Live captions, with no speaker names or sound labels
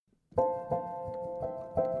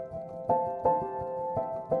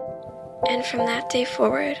And from that day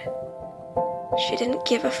forward, she didn't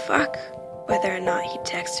give a fuck whether or not he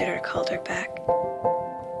texted or called her back.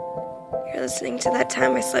 You're listening to That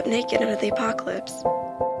Time I Slept Naked Under the Apocalypse.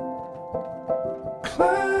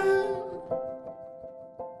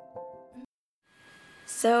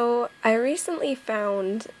 So, I recently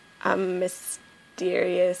found a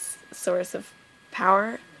mysterious source of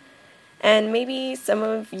power, and maybe some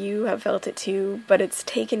of you have felt it too, but it's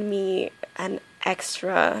taken me an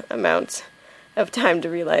extra amount of time to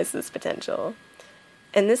realize this potential.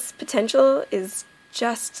 And this potential is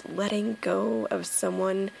just letting go of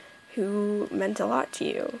someone who meant a lot to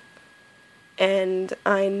you. And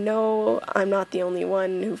I know I'm not the only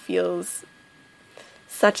one who feels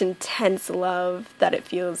such intense love that it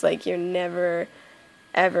feels like you're never,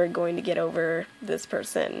 ever going to get over this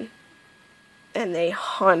person. And they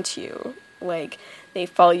haunt you. Like, they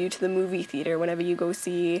follow you to the movie theater whenever you go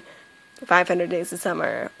see 500 Days of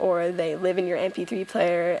Summer, or they live in your MP3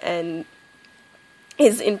 player and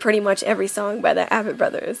is in pretty much every song by the Avett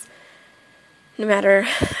Brothers. No matter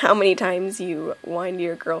how many times you whine to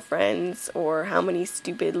your girlfriends, or how many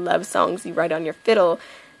stupid love songs you write on your fiddle,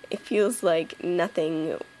 it feels like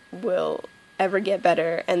nothing will ever get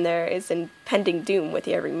better, and there is impending doom with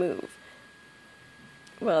every move.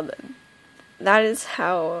 Well, that is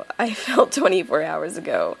how I felt 24 hours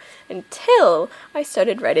ago, until I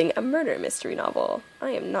started writing a murder mystery novel.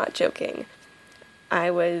 I am not joking.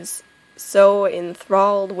 I was so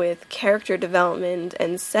enthralled with character development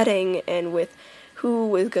and setting, and with who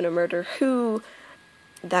was going to murder who,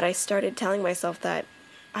 that I started telling myself that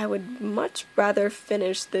I would much rather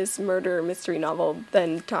finish this murder mystery novel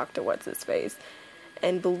than talk to What's-His-Face.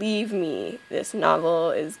 And believe me, this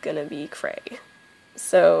novel is gonna be cray.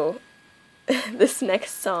 So, this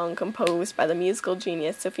next song, composed by the musical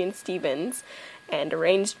genius Sufjan Stevens and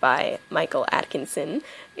arranged by Michael Atkinson,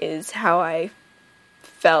 is how I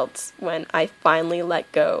felt when I finally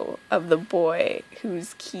let go of the boy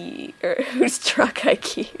whose truck I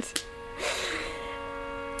keyed.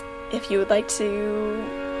 If you would like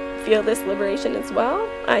to feel this liberation as well,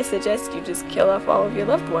 I suggest you just kill off all of your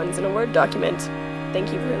loved ones in a Word document.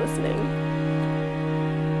 Thank you for listening.